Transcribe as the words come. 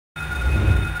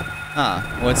Huh.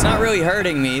 Well, it's not really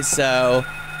hurting me, so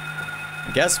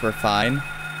I guess we're fine.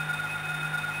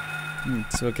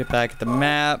 So we'll get back at the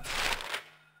map.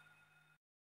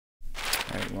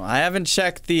 Alright, well, I haven't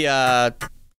checked the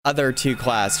other 2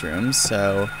 classrooms,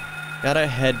 so gotta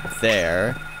head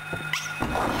there.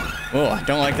 Oh, I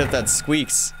don't like that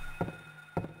squeaks.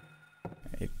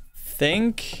 I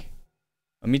think...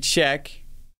 Let me check.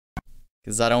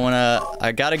 Because I don't want to...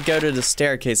 I gotta go to the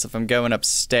staircase if I'm going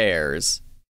upstairs.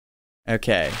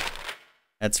 Okay.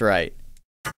 That's right.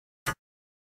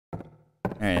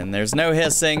 Alright, and there's no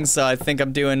hissing, so I think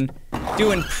I'm doing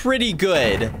pretty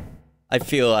good. I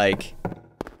feel like.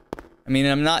 I mean,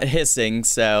 I'm not hissing,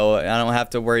 so I don't have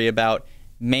to worry about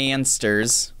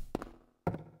monsters.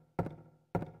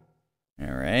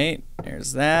 Alright,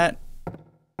 there's that.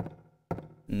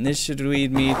 And this should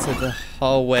lead me to the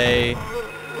hallway.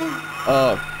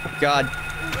 Oh, god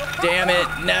damn it,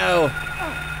 no!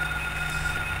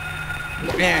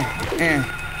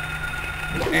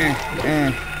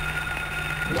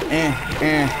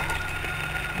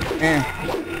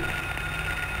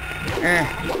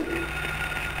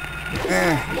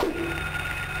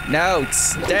 No,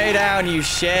 stay down, you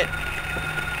shit.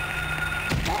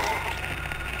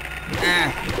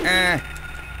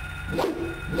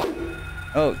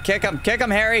 Oh, kick him,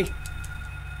 Harry.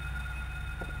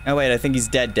 Oh wait, I think he's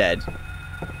dead.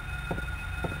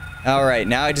 All right,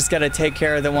 now I just gotta take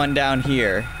care of the one down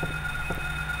here.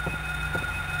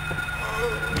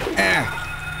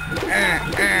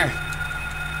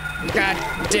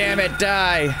 God damn it,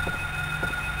 die.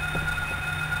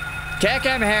 Kick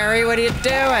him, Harry, what are you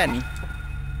doing?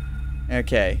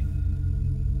 Okay.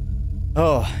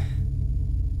 Oh.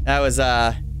 That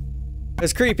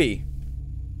was creepy.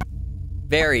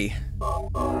 Very.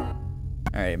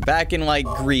 Alright, back in like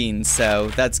green, so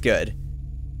that's good.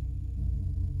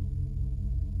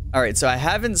 Alright, so I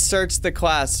haven't searched the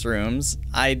classrooms.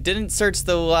 I didn't search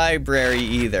the library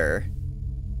either.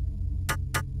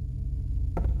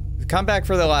 Come back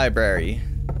for the library.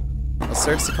 I'll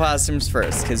search the classrooms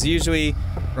first, because usually,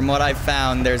 from what I've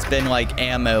found, there's been like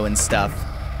ammo and stuff.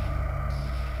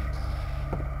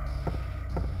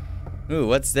 Ooh,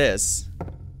 what's this?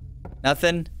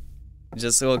 Nothing? It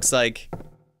just looks like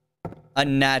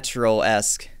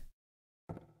unnatural-esque.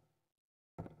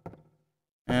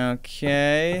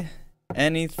 Okay.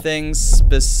 Anything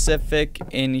specific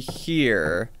in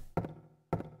here?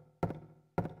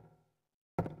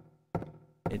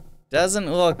 It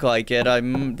doesn't look like it.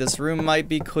 This room might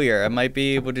be clear. I might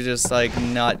be able to just, like,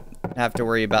 not have to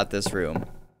worry about this room.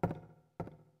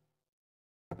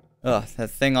 Ugh, that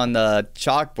thing on the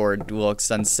chalkboard looks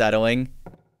unsettling.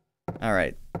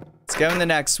 Alright. Let's go in the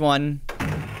next one.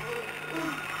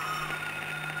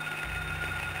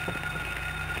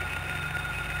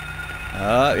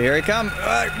 Here he comes.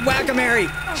 Whack him, Harry!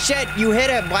 Shit, you hit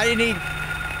him! Why didn't he...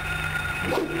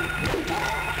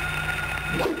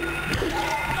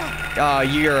 Oh,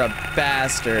 you're a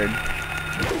bastard.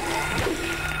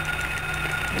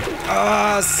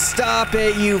 Oh, stop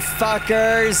it, you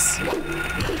fuckers!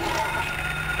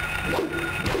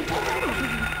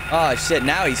 Oh, shit,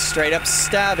 now he's straight up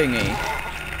stabbing me.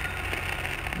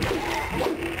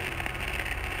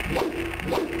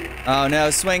 Oh, no,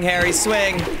 swing, Harry,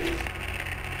 swing!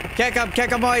 Kick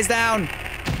him while he's down!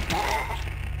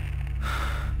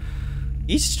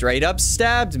 He straight up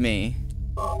stabbed me.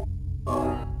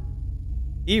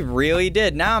 He really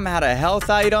did. Now I'm out of health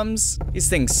items. These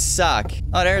things suck.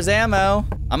 Oh, there's ammo.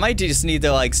 I might just need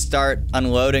to, like, start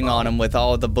unloading on him with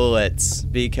all the bullets,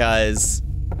 because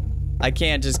I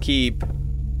can't just keep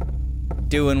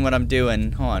doing what I'm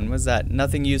doing. Hold on, what's that?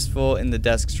 Nothing useful in the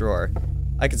desk drawer.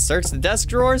 I can search the desk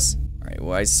drawers? Alright,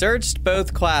 well, I searched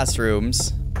both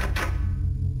classrooms.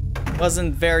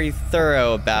 Wasn't very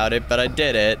thorough about it, but I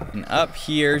did it. And up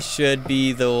here should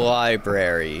be the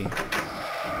library.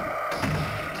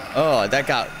 Oh, that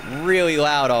got really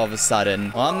loud all of a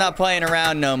sudden. Well, I'm not playing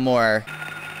around no more.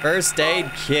 First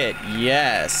aid kit,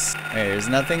 yes. Wait, there's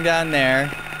nothing down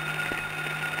there.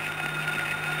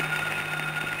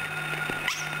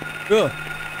 Ugh.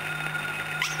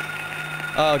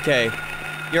 Okay,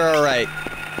 you're alright.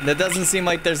 That doesn't seem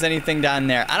like there's anything down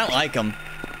there. I don't like them.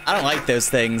 I don't like those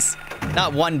things.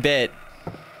 Not one bit.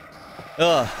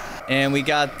 Ugh. And we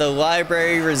got the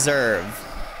library reserve.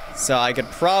 So I could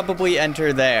probably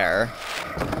enter there.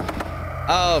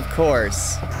 Oh, of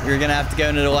course. You're gonna have to go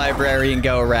into the library and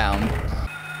go around.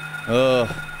 Ugh.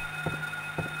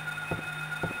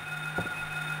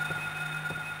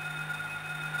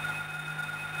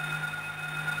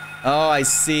 Oh, I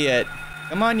see it.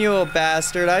 Come on, you little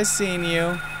bastard. I seen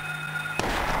you.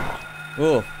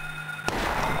 Ooh.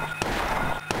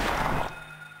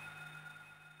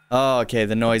 Oh, okay,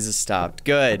 the noise has stopped.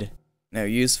 Good. No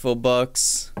useful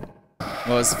books.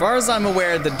 Well, as far as I'm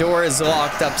aware, the door is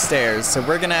locked upstairs, so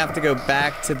we're gonna have to go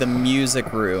back to the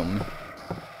music room.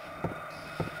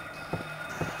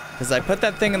 Because I put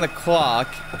that thing in the clock,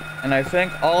 and I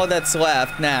think all that's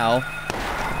left now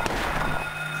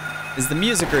is the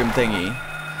music room thingy.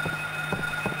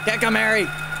 Get come, Harry!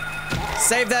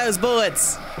 Save those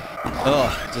bullets!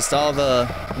 Ugh, just all the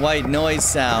white noise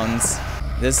sounds.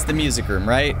 This is the music room,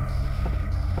 right?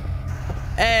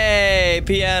 Hey,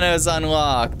 piano's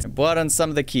unlocked. Blood on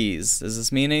some of the keys. Does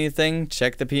this mean anything?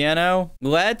 Check the piano.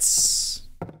 Let's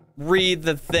read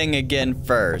the thing again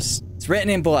first. It's written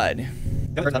in blood.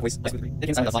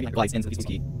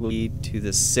 Lead to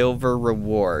the silver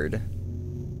reward.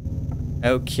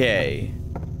 Okay.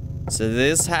 So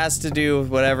this has to do with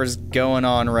whatever's going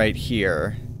on right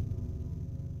here.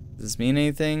 Does this mean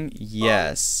anything?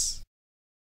 Yes.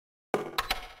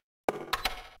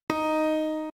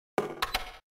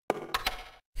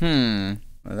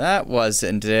 Well, that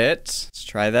wasn't it. Let's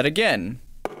try that again.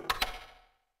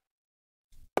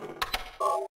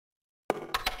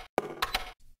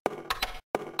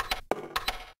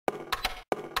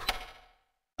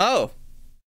 Oh.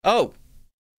 Oh.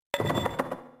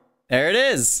 There it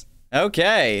is.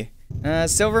 Okay.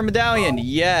 Silver medallion.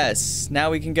 Yes.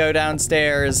 Now we can go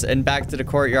downstairs and back to the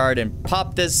courtyard and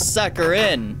pop this sucker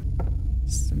in.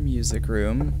 It's the music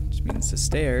room, which means the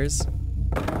stairs.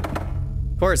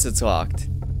 Of course it's locked.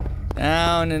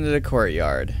 Down into the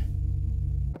courtyard.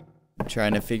 I'm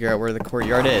trying to figure out where the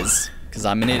courtyard is, because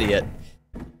I'm an idiot.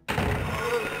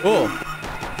 Oh.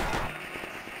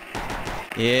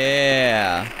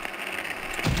 Yeah.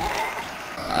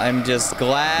 I'm just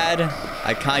glad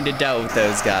I kind of dealt with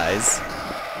those guys.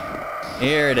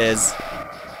 Here it is.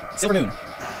 Silver moon.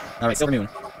 All right, silver moon.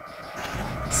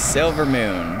 Silver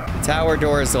moon. The tower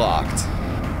door is locked.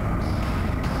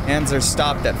 Hands are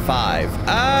stopped at 5.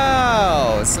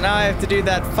 Oh, so now I have to do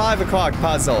that 5 o'clock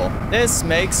puzzle. This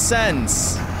makes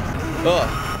sense.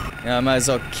 Ugh. I might as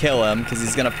well kill him because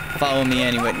he's gonna follow me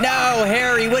anyway. No,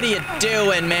 Harry, what are you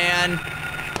doing, man?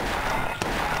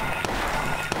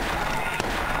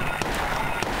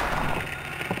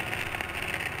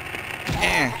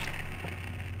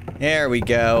 There we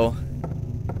go.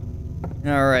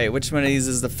 All right, which one of these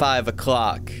is the 5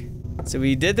 o'clock? So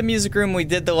we did the music room, we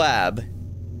did the lab.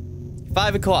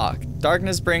 5 o'clock.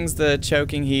 Darkness brings the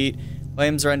choking heat.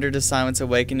 Flames render to silence,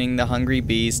 awakening the hungry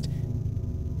beast.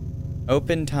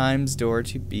 Open time's door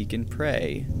to beacon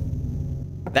prey.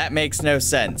 That makes no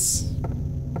sense.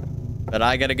 But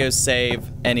I gotta go save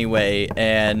anyway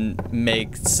and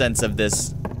make sense of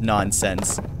this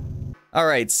nonsense.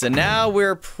 Alright, so now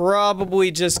we're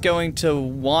probably just going to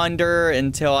wander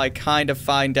until I kind of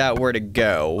find out where to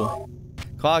go.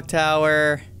 Clock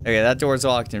tower. Okay, that door's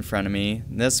locked in front of me.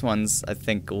 This one's, I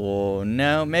think, oh,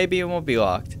 no, maybe it won't be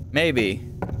locked. Maybe.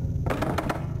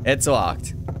 It's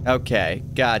locked. Okay,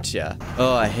 gotcha.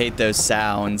 Oh, I hate those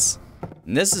sounds.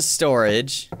 And this is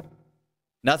storage.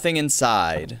 Nothing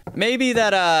inside. Maybe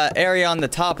that area on the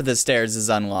top of the stairs is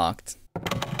unlocked.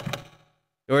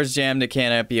 Doors jammed, it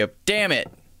can't be up. Damn it!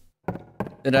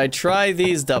 Did I try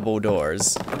these double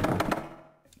doors?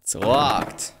 It's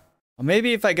locked. Well,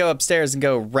 maybe if I go upstairs and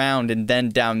go around and then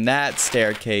down that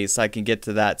staircase, I can get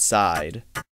to that side.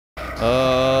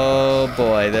 Oh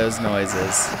boy, those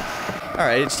noises.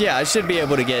 Alright, yeah, I should be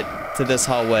able to get to this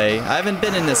hallway. I haven't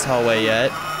been in this hallway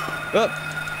yet. Whoop!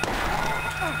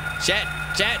 Shit!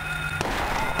 Shit!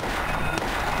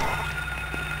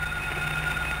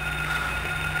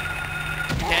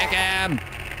 Kick him!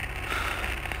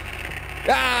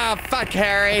 Ah, fuck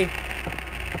Harry!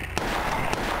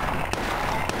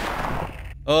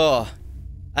 Oh,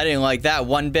 I didn't like that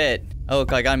one bit. I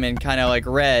look like I'm in kind of like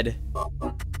red.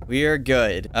 We are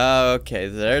good. Okay,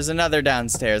 there's another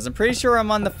downstairs. I'm pretty sure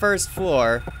I'm on the first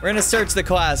floor. We're gonna search the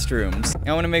classrooms.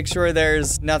 I wanna make sure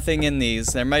there's nothing in these.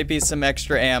 There might be some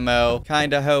extra ammo.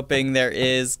 Kinda hoping there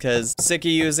is, cause sick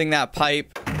of using that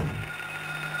pipe.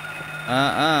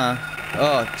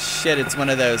 Oh, shit, it's one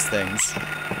of those things.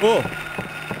 Oh,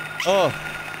 oh,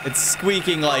 it's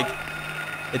squeaking like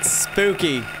it's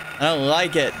spooky. I don't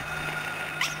like it.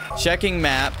 Checking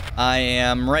map. I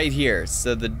am right here.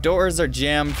 So the doors are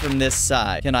jammed from this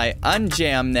side. Can I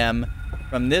unjam them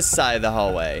from this side of the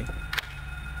hallway?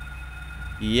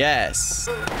 Yes.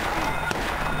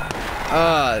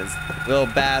 Oh, little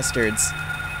bastards.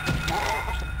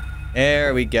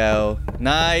 There we go.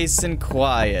 Nice and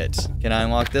quiet. Can I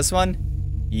unlock this one?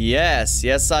 Yes,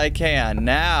 yes I can.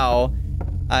 Now,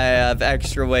 I have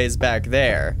extra ways back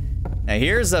there. Now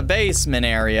here's a basement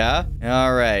area.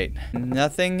 All right,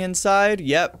 nothing inside?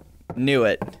 Yep, knew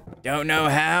it. Don't know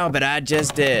how, but I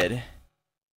just did.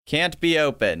 Can't be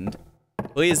opened.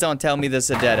 Please don't tell me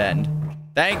this is a dead end.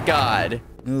 Thank God.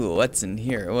 Ooh, what's in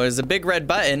here? Well, there's a big red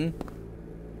button.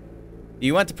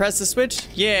 You want to press the switch?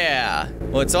 Yeah.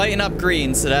 Well, it's lighting up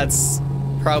green, so that's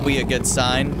probably a good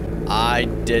sign. I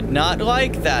did not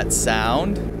like that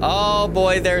sound. Oh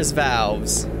boy, there's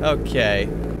valves. Okay.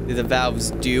 Do the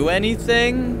valves do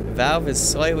anything? The valve is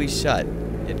slightly shut.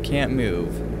 It can't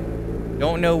move.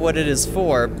 Don't know what it is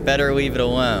for. Better leave it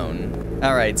alone.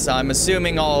 All right, so I'm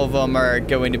assuming all of them are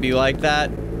going to be like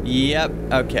that. Yep,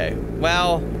 okay.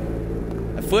 Well,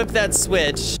 I flipped that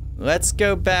switch. Let's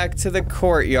go back to the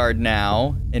courtyard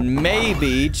now. And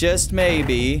maybe, just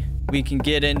maybe, we can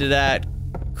get into that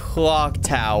clock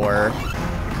tower.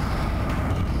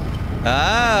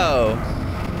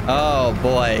 Oh. Oh,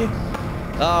 boy.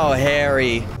 Oh,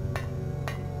 Harry.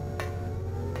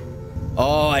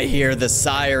 Oh, I hear the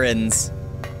sirens.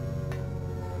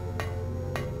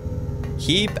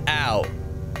 Keep out.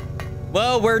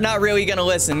 Well, we're not really gonna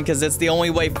listen because it's the only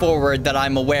way forward that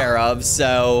I'm aware of,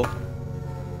 so...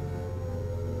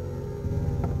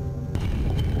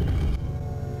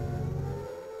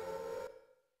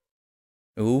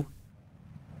 Ooh.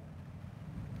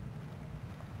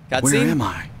 Cutscene? Where am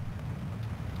I?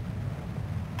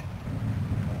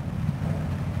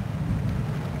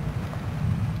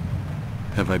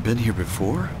 Have I been here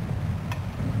before?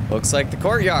 Looks like the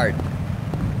courtyard.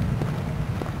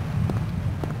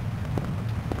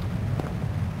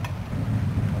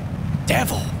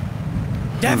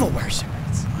 Devil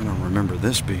worshippers. I don't remember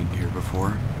this being here before.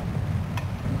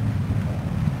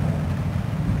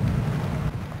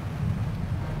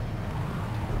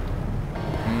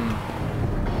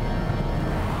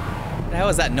 What the hell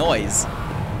is that noise?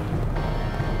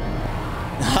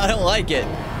 I don't like it.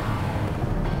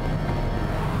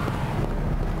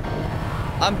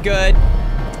 I'm good.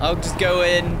 I'll just go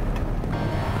in.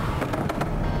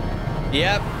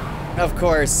 Yep, of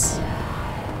course.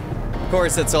 Of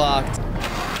course it's locked.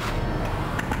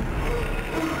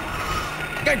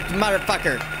 Good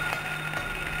motherfucker.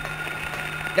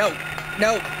 No,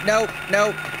 no, no,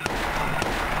 no.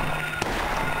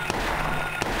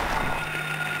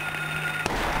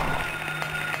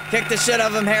 Kick the shit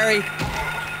out of him, Harry.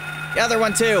 The other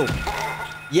one too.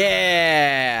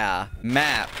 Yeah.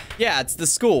 Map. Yeah, it's the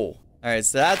school. All right,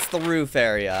 so that's the roof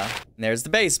area. And there's the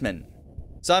basement.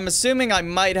 So I'm assuming I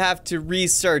might have to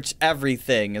research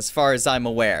everything as far as I'm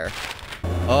aware.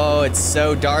 Oh, it's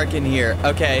so dark in here.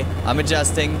 Okay, I'm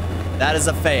adjusting. That is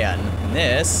a fan. And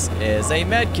this is a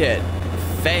med kit.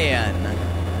 Fan.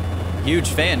 Huge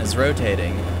fan is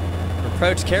rotating.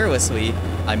 Approach carelessly.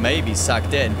 I may be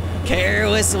sucked in.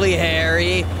 Carelessly,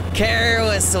 Harry.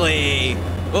 Carelessly.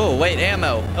 Oh, wait,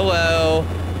 ammo. Hello.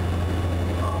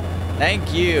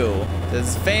 Thank you.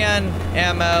 There's fan,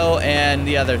 ammo, and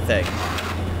the other thing.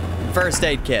 First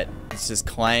aid kit. It's just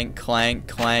clank, clank,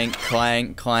 clank,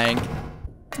 clank, clank.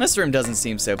 This room doesn't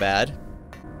seem so bad.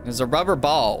 There's a rubber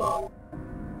ball.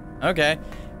 Okay.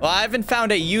 Well, I haven't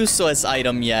found a useless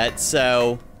item yet,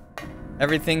 so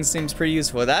everything seems pretty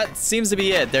useful. That seems to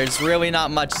be it. There's really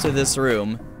not much to this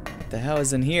room. What the hell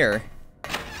is in here?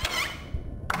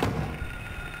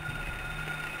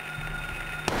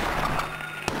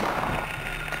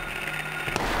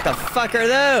 What the fuck are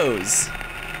those?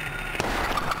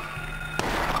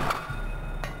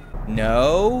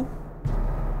 No?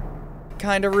 What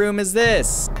kind of room is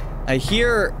this? I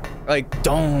hear like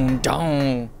dong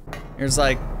dong. There's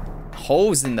like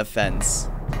holes in the fence.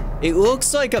 It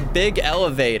looks like a big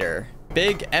elevator.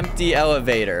 Big empty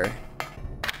elevator.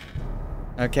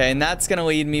 Okay, and that's gonna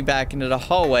lead me back into the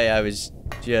hallway I was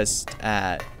just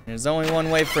at. There's only one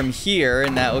way from here,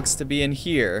 and that looks to be in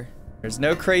here. There's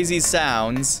no crazy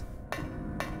sounds.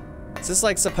 Is this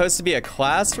like supposed to be a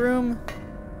classroom?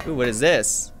 Ooh, what is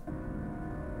this?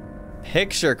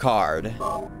 Picture card.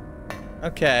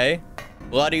 Okay.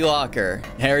 Bloody locker.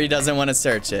 Harry doesn't want to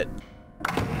search it.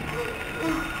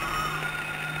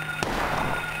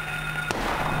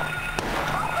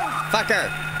 Fucker!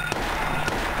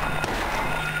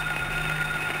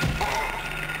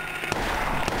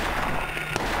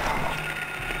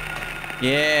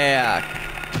 Yeah.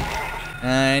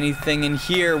 Anything in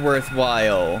here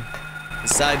worthwhile?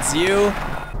 Besides you?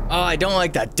 Oh, I don't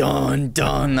like that dun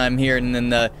dun I'm hearing in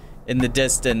the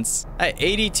distance.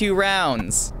 82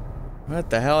 rounds. What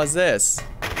the hell is this?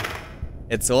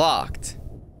 It's locked.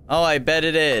 Oh, I bet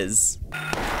it is.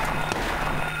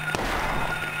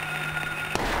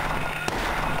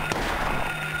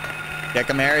 Kick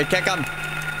him, Harry, kick him.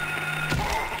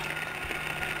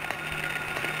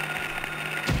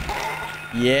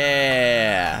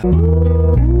 Yeah.